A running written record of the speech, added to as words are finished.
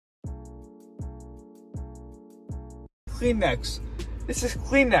Kleenex. This is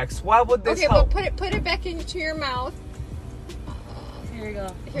Kleenex. Why would this help? Okay, but put it back into your mouth. Here you go.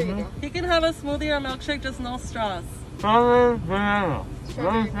 Here you go. He can have a smoothie or a milkshake, just no straws. Strawberry banana.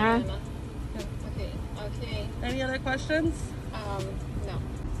 Strawberry banana. Okay. Any other questions? No.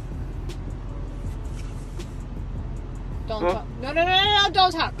 Don't talk. No,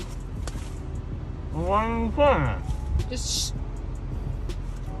 don't talk. One banana. Just shh.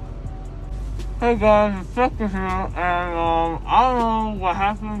 Hey guys, it's FEXR here, and I don't know what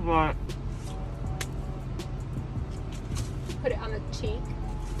happened, but Put it on the cheek.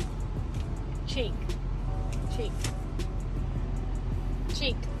 Cheek.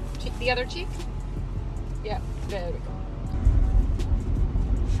 The other cheek? Yeah, there we go.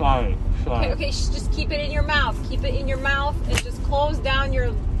 sorry. Okay, just keep it in your mouth. Keep it in your mouth and just close down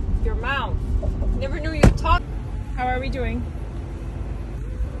your mouth. Never knew you could talk. How are we doing?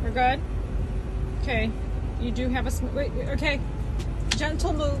 We're good? Okay. You do have a okay.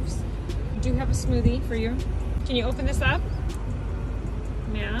 Gentle moves. You do have a smoothie for you. Can you open this up?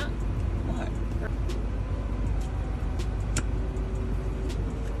 Matt? What?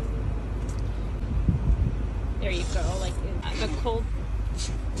 There you go. Like the cold.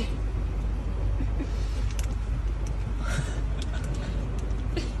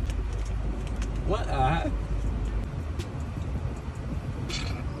 What the heck?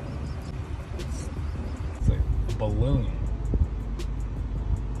 It's like a balloon.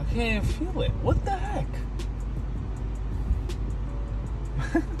 I can't even feel it. What the heck?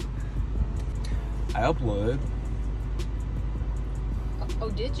 I uploaded. Oh,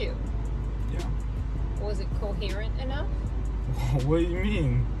 did you? Yeah. Was it coherent enough? What do you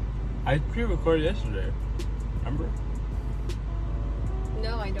mean? I pre-recorded yesterday. Remember?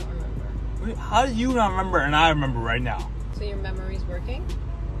 No, I don't remember. Wait, how do you not remember and I remember right now? So your memory's working?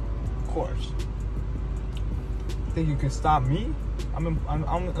 Of course. Think you can stop me? I'm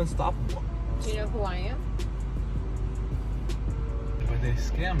unstoppable. Do you know who I am? But they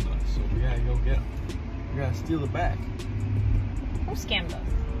scammed us, so we gotta go get them. We gotta steal it back. Who scammed us?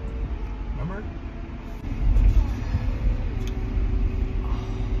 Remember?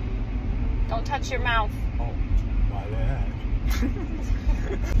 Don't touch your mouth. Oh, why that?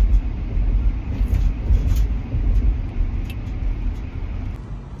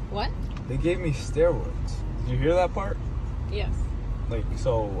 What? They gave me steroids. Did you hear that part? Yes. Like,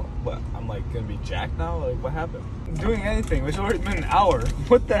 so, what? I'm like gonna be jacked now? Like, what happened? I'm doing anything. It's already been an hour.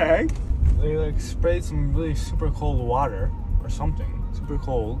 What the heck? They like sprayed some really super cold water or something. Super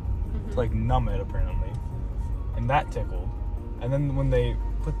cold to like numb it apparently. And that tickled. And then when they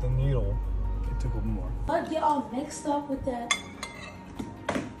put the needle, it tickled more. I'd get all mixed up with that.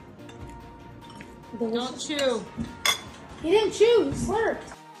 Don't chew. He didn't chew, he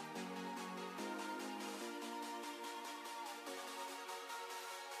slurped.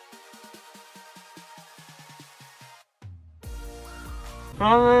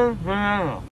 Strawberry banana.